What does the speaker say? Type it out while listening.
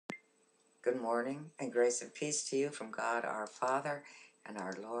Good morning, and grace and peace to you from God our Father and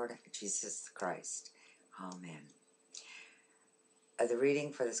our Lord Jesus Christ. Amen. The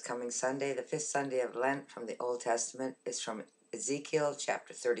reading for this coming Sunday, the fifth Sunday of Lent from the Old Testament, is from Ezekiel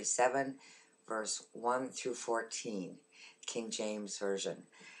chapter 37, verse 1 through 14, King James Version.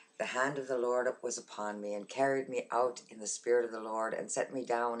 The hand of the Lord was upon me, and carried me out in the spirit of the Lord, and set me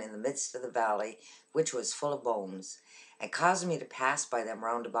down in the midst of the valley, which was full of bones, and caused me to pass by them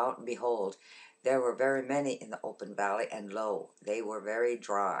round about, and behold, there were very many in the open valley, and lo, they were very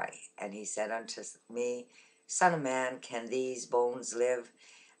dry. And he said unto me, Son of man, can these bones live?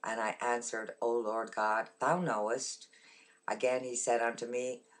 And I answered, O Lord God, thou knowest. Again he said unto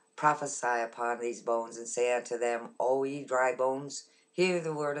me, Prophesy upon these bones, and say unto them, O ye dry bones, hear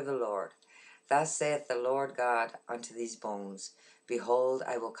the word of the Lord. Thus saith the Lord God unto these bones, Behold,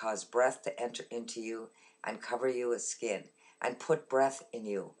 I will cause breath to enter into you, and cover you with skin, and put breath in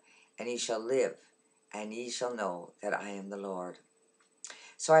you, and ye shall live, and ye shall know that I am the Lord.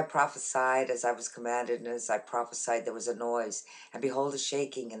 So I prophesied as I was commanded, and as I prophesied there was a noise, and behold a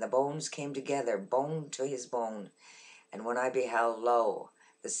shaking, and the bones came together, bone to his bone. And when I beheld, lo,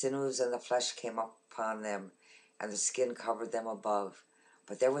 the sinews and the flesh came up upon them, and the skin covered them above,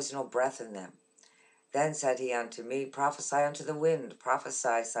 but there was no breath in them. Then said he unto me, Prophesy unto the wind,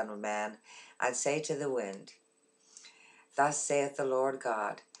 prophesy, Son of man, and say to the wind, Thus saith the Lord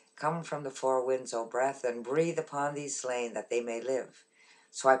God, Come from the four winds, O breath, and breathe upon these slain, that they may live.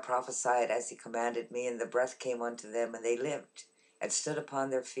 So I prophesied as he commanded me, and the breath came unto them, and they lived, and stood upon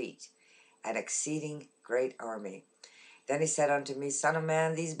their feet, an exceeding great army. Then he said unto me, Son of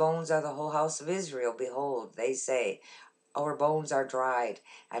man, these bones are the whole house of Israel. Behold, they say, Our bones are dried,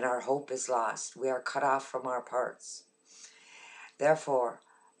 and our hope is lost. We are cut off from our parts. Therefore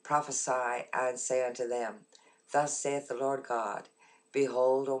prophesy and say unto them, Thus saith the Lord God,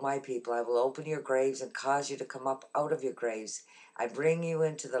 Behold, O my people, I will open your graves, and cause you to come up out of your graves, and bring you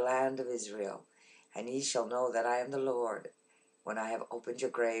into the land of Israel. And ye shall know that I am the Lord, when I have opened your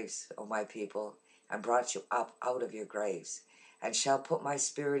graves, O my people, and brought you up out of your graves, and shall put my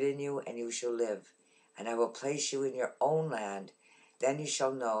spirit in you, and you shall live, and I will place you in your own land. Then you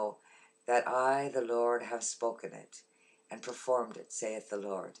shall know that I, the Lord, have spoken it, and performed it, saith the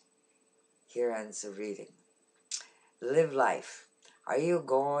Lord. Here ends the reading. Live life. Are you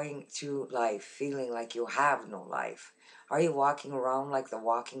going through life feeling like you have no life? Are you walking around like the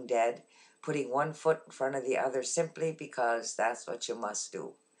walking dead, putting one foot in front of the other simply because that's what you must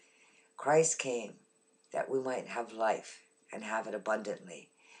do? Christ came that we might have life and have it abundantly.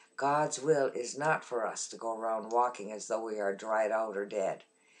 God's will is not for us to go around walking as though we are dried out or dead.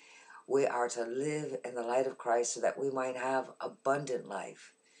 We are to live in the light of Christ so that we might have abundant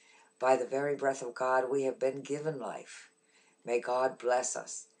life. By the very breath of God, we have been given life. May God bless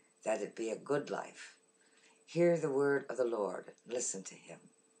us, that it be a good life. Hear the word of the Lord. Listen to him.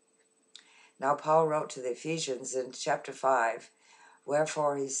 Now Paul wrote to the Ephesians in chapter 5,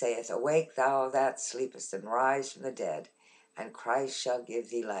 Wherefore he saith, Awake thou that sleepest, and rise from the dead, and Christ shall give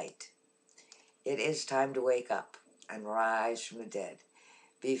thee light. It is time to wake up and rise from the dead.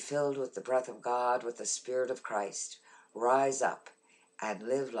 Be filled with the breath of God, with the Spirit of Christ. Rise up and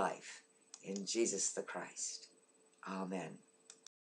live life in Jesus the Christ. Amen.